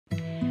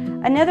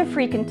Another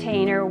free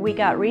container we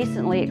got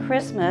recently at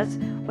Christmas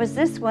was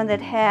this one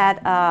that had,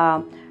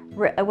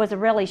 it was a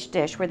relish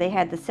dish where they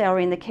had the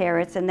celery and the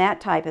carrots and that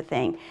type of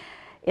thing.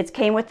 It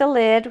came with the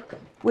lid,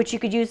 which you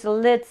could use the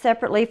lid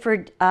separately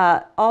for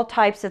all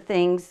types of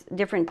things,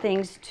 different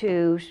things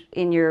to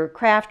in your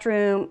craft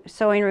room,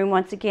 sewing room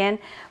once again.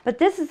 But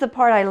this is the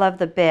part I love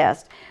the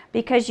best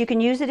because you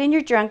can use it in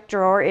your junk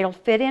drawer. It'll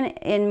fit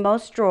in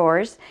most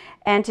drawers.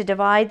 And to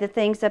divide the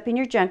things up in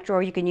your junk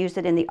drawer, you can use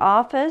it in the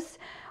office,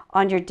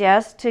 on your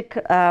desk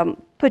to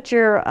put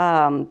your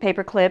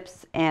paper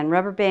clips and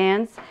rubber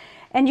bands.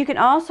 And you can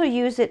also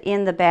use it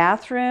in the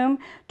bathroom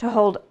to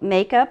hold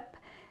makeup,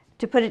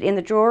 to put it in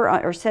the drawer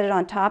or set it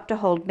on top to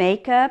hold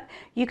makeup.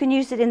 You can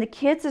use it in the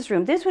kids'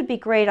 room. This would be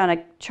great on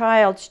a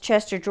child's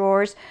chest or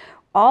drawers.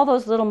 All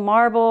those little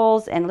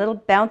marbles and little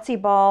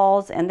bouncy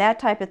balls and that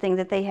type of thing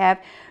that they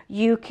have,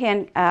 you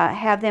can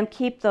have them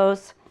keep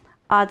those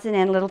odds and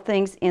end little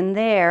things in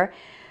there.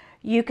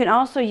 You can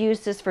also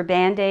use this for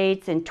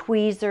Band-Aids and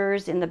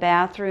tweezers in the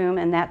bathroom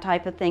and that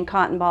type of thing,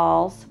 cotton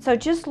balls. So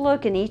just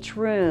look in each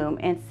room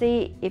and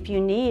see if you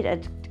need a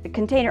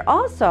container.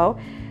 Also,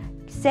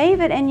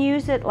 save it and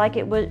use it like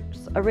it was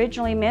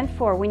originally meant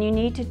for. When you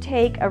need to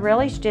take a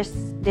relish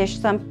dish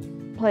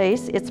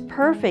someplace, it's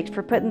perfect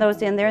for putting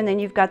those in there, and then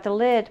you've got the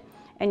lid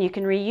and you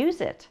can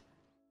reuse it.